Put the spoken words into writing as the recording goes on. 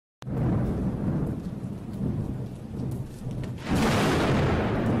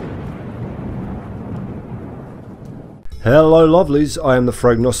Hello lovelies, I am the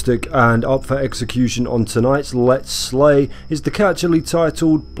Fragnostic, and up for execution on tonight's Let's Slay is the catchily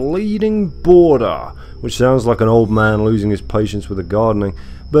titled Bleeding Border, which sounds like an old man losing his patience with the gardening,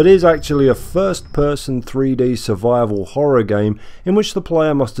 but is actually a first-person 3D survival horror game in which the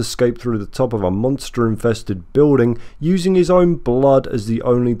player must escape through the top of a monster-infested building using his own blood as the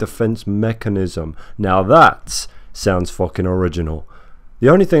only defense mechanism. Now that sounds fucking original. The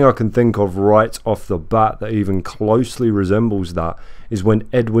only thing I can think of right off the bat that even closely resembles that is when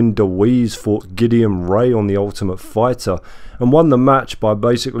Edwin DeWeese fought Gideon Ray on The Ultimate Fighter and won the match by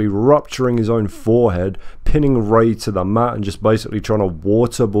basically rupturing his own forehead, pinning Ray to the mat and just basically trying to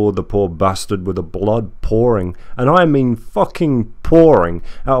waterboard the poor bastard with the blood pouring, and I mean fucking pouring,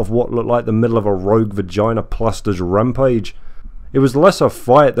 out of what looked like the middle of a rogue vagina plasters rampage. It was less a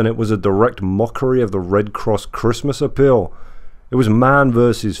fight than it was a direct mockery of the Red Cross Christmas appeal. It was man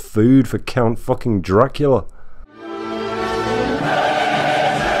versus food for Count fucking Dracula.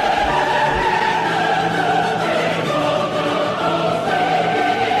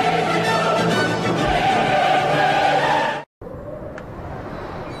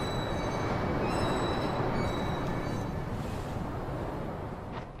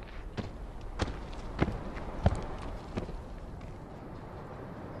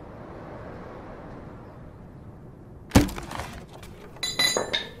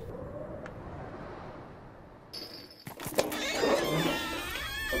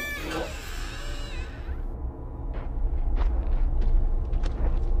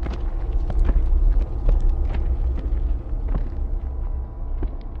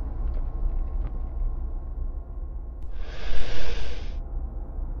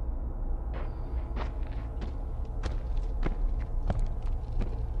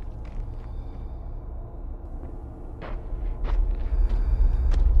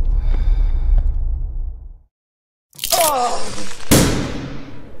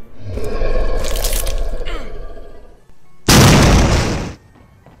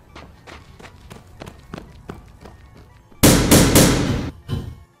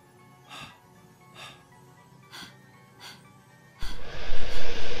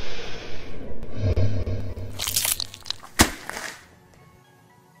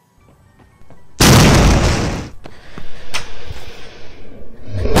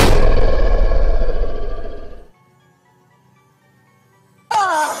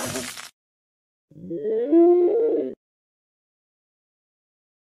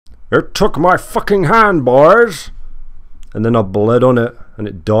 It took my fucking hand, boys! And then I bled on it, and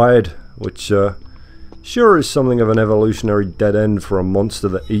it died, which sure is something of an evolutionary dead end for a monster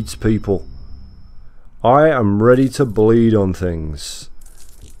that eats people. I am ready to bleed on things.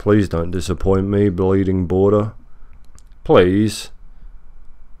 Please don't disappoint me, Bleeding Border. Please.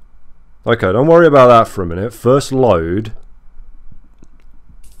 Okay, don't worry about that for a minute. First load,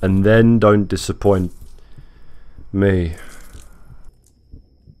 and then don't disappoint me.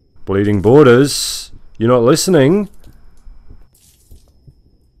 Bleeding Borders, you're not listening?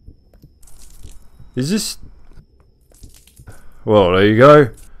 Is this... Well, there you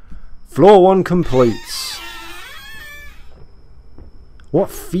go. Floor 1 completes. What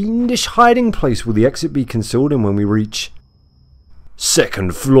fiendish hiding place will the exit be concealed in when we reach...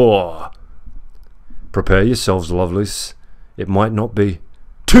 Second floor? Prepare yourselves, lovelies. It might not be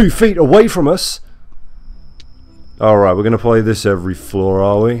 2 feet away from us. Alright, we're going to play this every floor,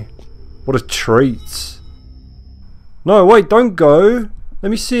 are we? What a treat. No, wait, don't go. Let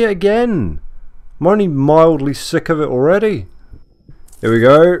me see it again. I'm only mildly sick of it already. Here we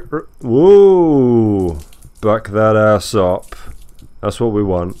go. Whoa. Back that ass up. That's what we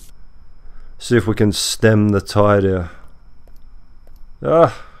want. See if we can stem the tide here.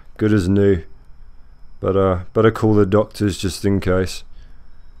 Ah, good as new. But better call the doctors just in case.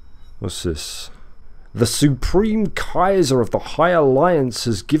 What's this? The Supreme Kaiser of the High Alliance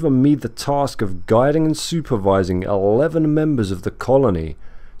has given me the task of guiding and supervising 11 members of the colony.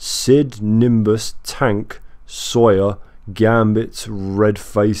 Sid, Nimbus, Tank, Sawyer, Gambit,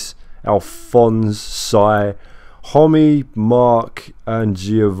 Redface, Alphonse, Sai, Homie, Mark, and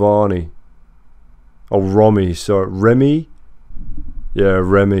Giovanni. Oh, Romy, sorry. Remy? Yeah,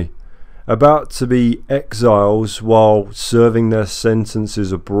 Remy. About to be exiles while serving their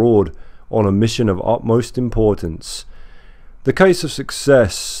sentences abroad on a mission of utmost importance. The case of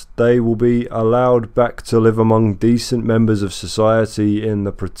success, they will be allowed back to live among decent members of society in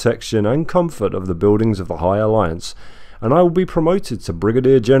the protection and comfort of the buildings of the High Alliance, and I will be promoted to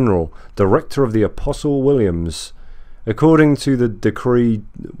Brigadier General, Director of the Apostle Williams. According to the Decree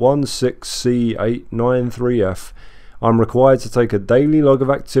 16C893F, I'm required to take a daily log of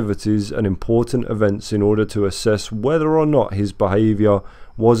activities and important events in order to assess whether or not his behaviour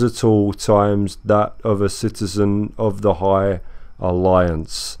was at all times that of a citizen of the High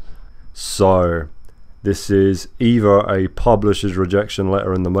Alliance. So, this is either a publisher's rejection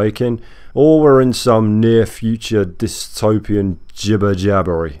letter in the making, or we're in some near future dystopian jibber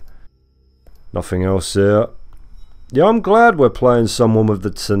jabbery. Nothing else here. Yeah, I'm glad we're playing someone with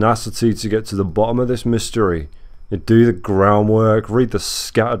the tenacity to get to the bottom of this mystery. You do the groundwork, read the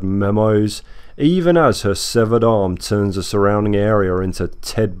scattered memos, even as her severed arm turns the surrounding area into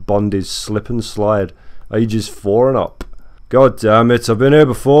Ted Bundy's slip and slide, ages 4 and up. God damn it, I've been here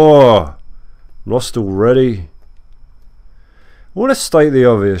before. Lost already. I want to state the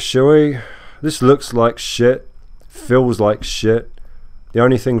obvious, shall we? This looks like shit, feels like shit. The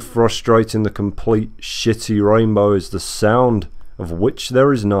only thing frustrating the complete shitty rainbow is the sound, of which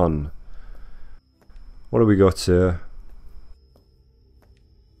there is none. What do we got here?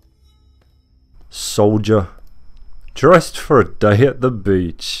 Soldier. Dressed for a day at the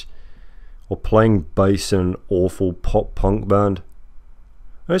beach. Or playing bass in an awful pop punk band.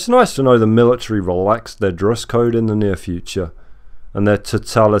 It's nice to know the military relaxed their dress code in the near future, and their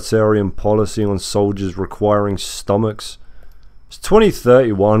totalitarian policy on soldiers requiring stomachs. It's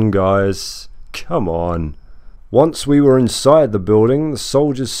 2031, guys. Come on. Once we were inside the building, the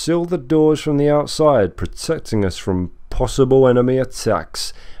soldiers sealed the doors from the outside, protecting us from possible enemy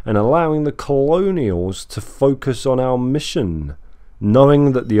attacks and allowing the colonials to focus on our mission,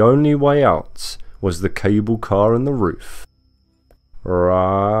 knowing that the only way out was the cable car and the roof.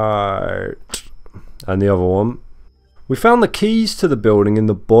 Right. And the other one. We found the keys to the building in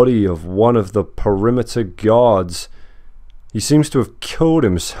the body of one of the perimeter guards. He seems to have killed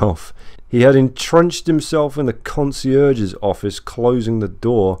himself. He had entrenched himself in the concierge's office, closing the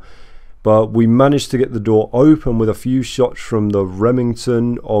door, but we managed to get the door open with a few shots from the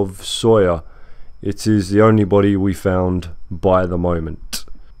Remington of Sawyer. It is the only body we found by the moment.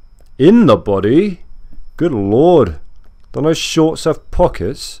 In the body? Good lord. Don't those shorts have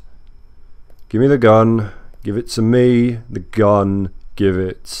pockets? Give me the gun. Give it to me. The gun. Give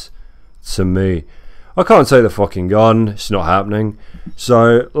it to me. I can't take the fucking gun. It's not happening.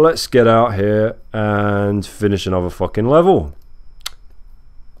 So let's get out here and finish another fucking level.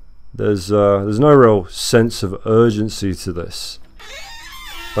 There's no real sense of urgency to this.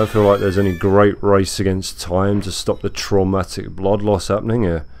 Don't feel like there's any great race against time to stop the traumatic blood loss happening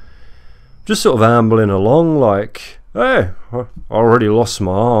here. Just sort of ambling along like, hey, I already lost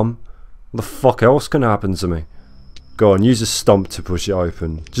my arm. What the fuck else can happen to me? Go on, use a stump to push it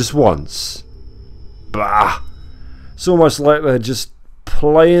open. Just once. Bah! It's almost like they're just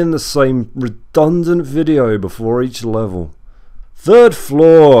playing the same redundant video before each level. 3rd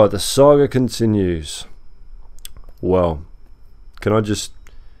floor, the saga continues. Well, can I just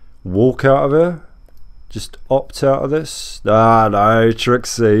walk out of here? Just opt out of this? Ah, no,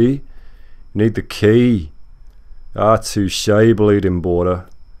 Trixie. You need the key. Ah, touche, bleeding border.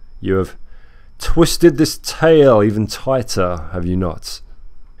 You have twisted this tail even tighter, have you not?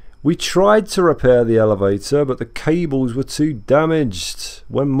 We tried to repair the elevator, but the cables were too damaged.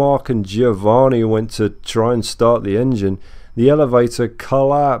 When Mark and Giovanni went to try and start the engine, the elevator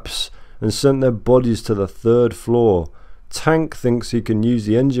collapsed and sent their bodies to the 3rd floor. Tank thinks he can use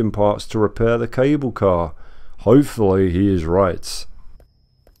the engine parts to repair the cable car. Hopefully he is right.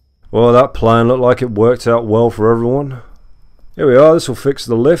 Well, that plan looked like it worked out well for everyone. Here we are, this will fix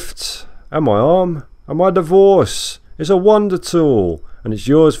the lift, and my arm, and my divorce. It's a wonder tool, and it's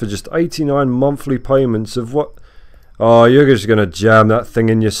yours for just 89 monthly payments of what? Oh, you're just going to jam that thing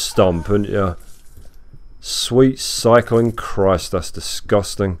in your stump, aren't you? Sweet cycling Christ, that's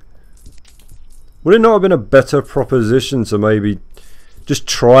disgusting. Would it not have been a better proposition to maybe just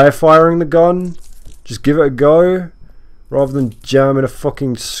try firing the gun? Just give it a go? Rather than jamming a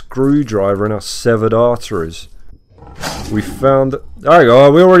fucking screwdriver in our severed arteries. We found... Hang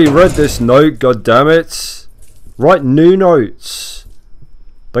on, we already read this note, god damn it. Write new notes.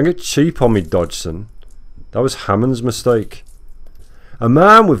 Don't get cheap on me, Dodgson. That was Hammond's mistake. A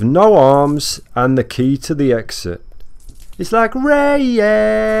man with no arms and the key to the exit. It's like rain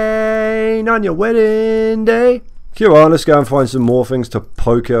on your wedding day. Come on, let's go and find some more things to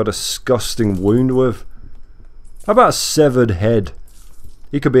poke our disgusting wound with. How about a severed head?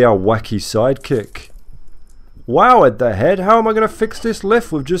 He could be our wacky sidekick. Wow, at the head, how am I going to fix this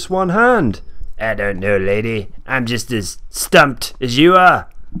lift with just one hand? I don't know, lady. I'm just as stumped as you are.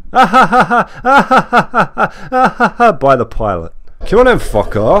 By the pilot. Come on then,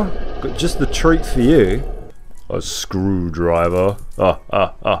 fucker. Got just the treat for you. A screwdriver.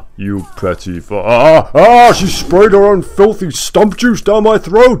 You petty she sprayed her own filthy stump juice down my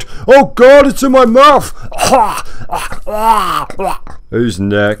throat. Oh god, it's in my mouth. Who's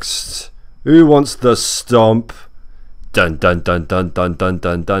next? Who wants the stump? Dun dun dun dun dun dun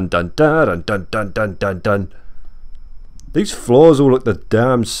dun dun dun dun dun dun dun dun dun. These floors all look the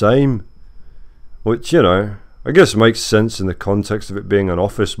damn same. Which, you know, I guess makes sense in the context of it being an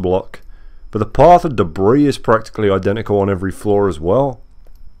office block. But the path of debris is practically identical on every floor as well.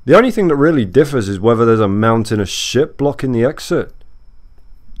 The only thing that really differs is whether there's a mountain of shit blocking the exit.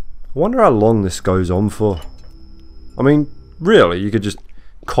 I wonder how long this goes on for. I mean, really, you could just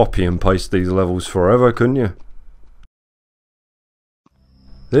copy and paste these levels forever, couldn't you?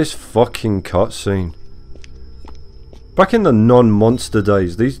 This fucking cutscene. Back in the non-monster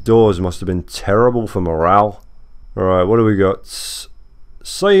days, these doors must have been terrible for morale. Alright, what do we got?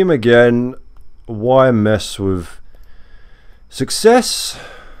 Same again. Why mess with success?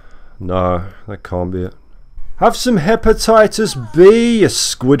 No, that can't be it. Have some hepatitis B, you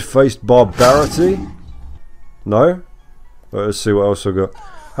squid-faced barbarity. No? Let's see what else I got.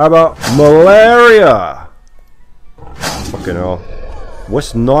 How about malaria? Fucking hell.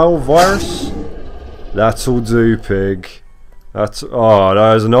 West Nile virus? That'll do, pig. That's... oh,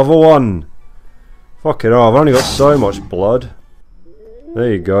 there's another one. Fucking hell, I've only got so much blood.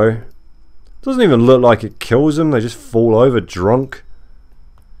 There you go. Doesn't even look like it kills them, they just fall over drunk.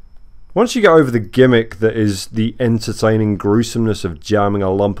 Once you get over the gimmick that is the entertaining gruesomeness of jamming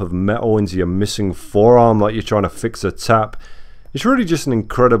a lump of metal into your missing forearm like you're trying to fix a tap, it's really just an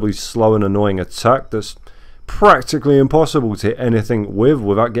incredibly slow and annoying attack that's practically impossible to hit anything with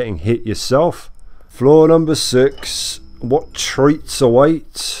without getting hit yourself. Floor number 6. What treats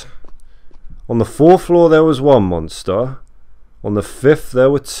await? On the 4th floor there was one monster. On the 5th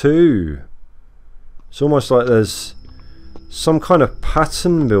there were 2. It's almost like there's some kind of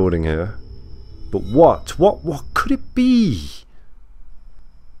pattern building here. But what? What could it be?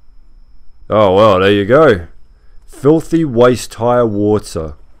 Oh well, there you go. Filthy waste-hire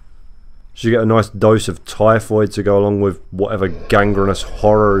water. Should get a nice dose of typhoid to go along with whatever gangrenous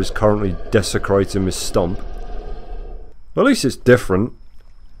horror is currently desecrating this stump. At least it's different.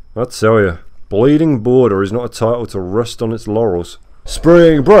 I tell you, Bleeding Border is not a title to rest on its laurels.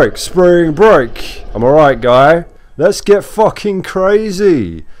 Spring break, spring break. I'm alright, guy. Let's get fucking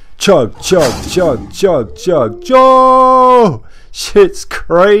crazy. Chug, chug, chug, chug, chug, chug. Shit's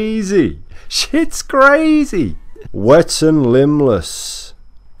crazy. Shit's crazy. Wet and limbless.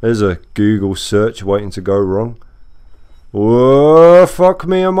 There's a Google search waiting to go wrong. Whoa, fuck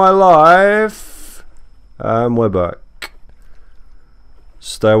me and my life. And we're back.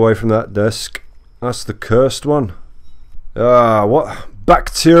 Stay away from that desk. That's the cursed one. What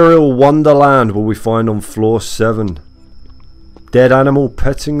bacterial wonderland will we find on floor 7? Dead animal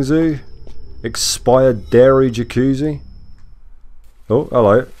petting zoo? Expired dairy jacuzzi? Oh,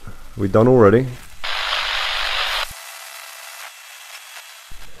 hello. We done already?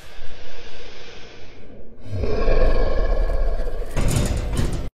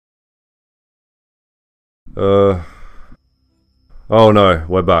 Oh no,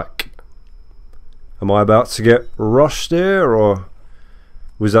 we're back. Am I about to get rushed here, or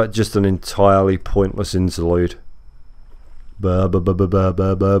was that just an entirely pointless interlude?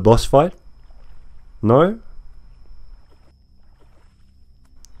 Boss fight? No?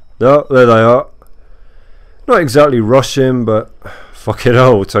 Oh, there they are. Not exactly rushing, but fuck it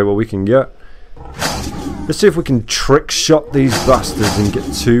all, we'll take what we can get. Let's see if we can trick shot these bastards and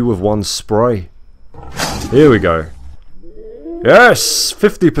get 2 with 1 spray. Here we go. Yes!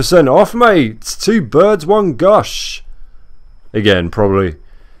 50% off, mate! It's 2 birds, 1 gush! Again, probably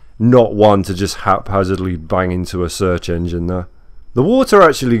not one to just haphazardly bang into a search engine there. The water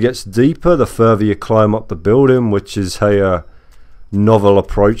actually gets deeper the further you climb up the building, which is a novel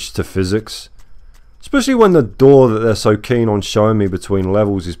approach to physics. Especially when the door that they're so keen on showing me between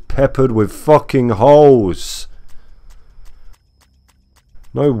levels is peppered with fucking holes.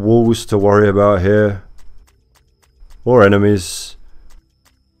 No walls to worry about here. Or enemies.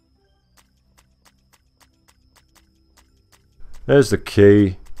 There's the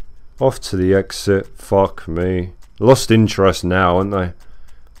key. Off to the exit. Fuck me. Lost interest now, aren't they?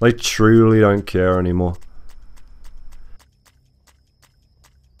 They truly don't care anymore.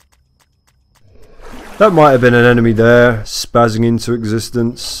 That might have been an enemy there, spazzing into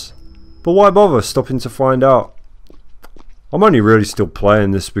existence. But why bother stopping to find out? I'm only really still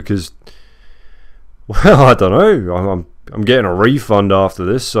playing this because, well, I don't know. I'm getting a refund after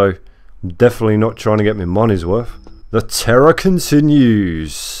this, so I'm definitely not trying to get my money's worth. The terror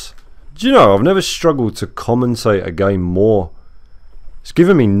continues. Do you know, I've never struggled to commentate a game more. It's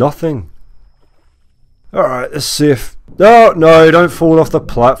given me nothing. Alright, let's see if... Oh, no, don't fall off the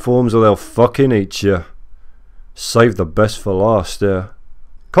platforms or they'll fucking eat you. Save the best for last there.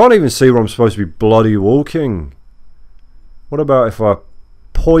 Can't even see where I'm supposed to be bloody walking. What about if I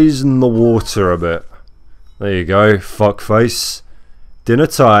poison the water a bit? There you go, fuckface. Dinner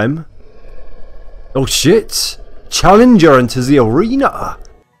time. Oh shit! Challenger enters the arena!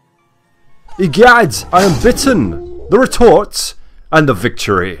 Egad, I am bitten! The retort and the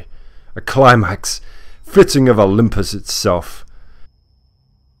victory. A climax fitting of Olympus itself.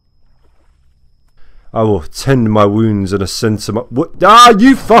 I will tend my wounds and ascend to my... Ah,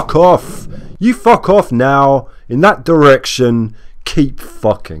 you fuck off! You fuck off now! In that direction. Keep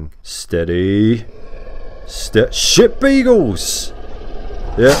fucking steady. Shit beagles!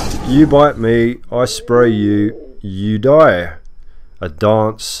 Yeah, you bite me, I spray you, you die. A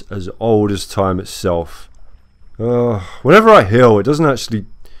dance as old as time itself. Whenever I heal, it doesn't actually...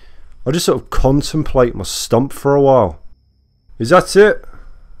 I just sort of contemplate my stump for a while. Is that it?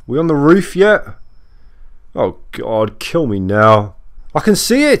 We on the roof yet? Oh god, kill me now. I can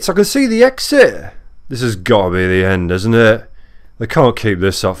see it! I can see the exit! This has got to be the end, isn't it? They can't keep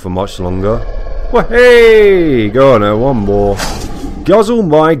this up for much longer. Well, hey! Go on now, one more. Guzzle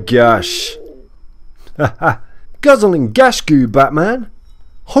my gash. Haha. Guzzling gash goo, Batman.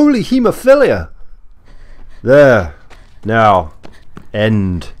 Holy hemophilia. There. Now.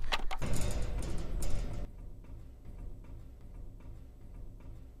 End.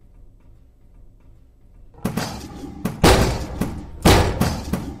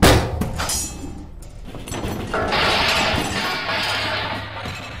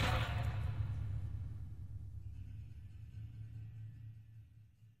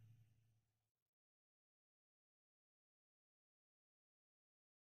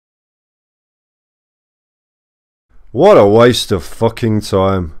 What a waste of fucking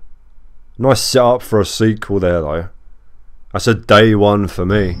time. Nice setup for a sequel there though. That's a day one for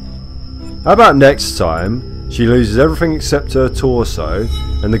me. How about next time she loses everything except her torso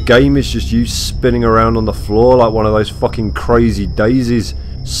and the game is just you spinning around on the floor like one of those fucking crazy daisies,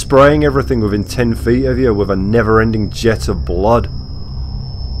 spraying everything within 10 feet of you with a never-ending jet of blood.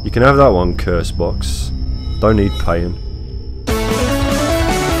 You can have that one, Cursebox. Don't need paying.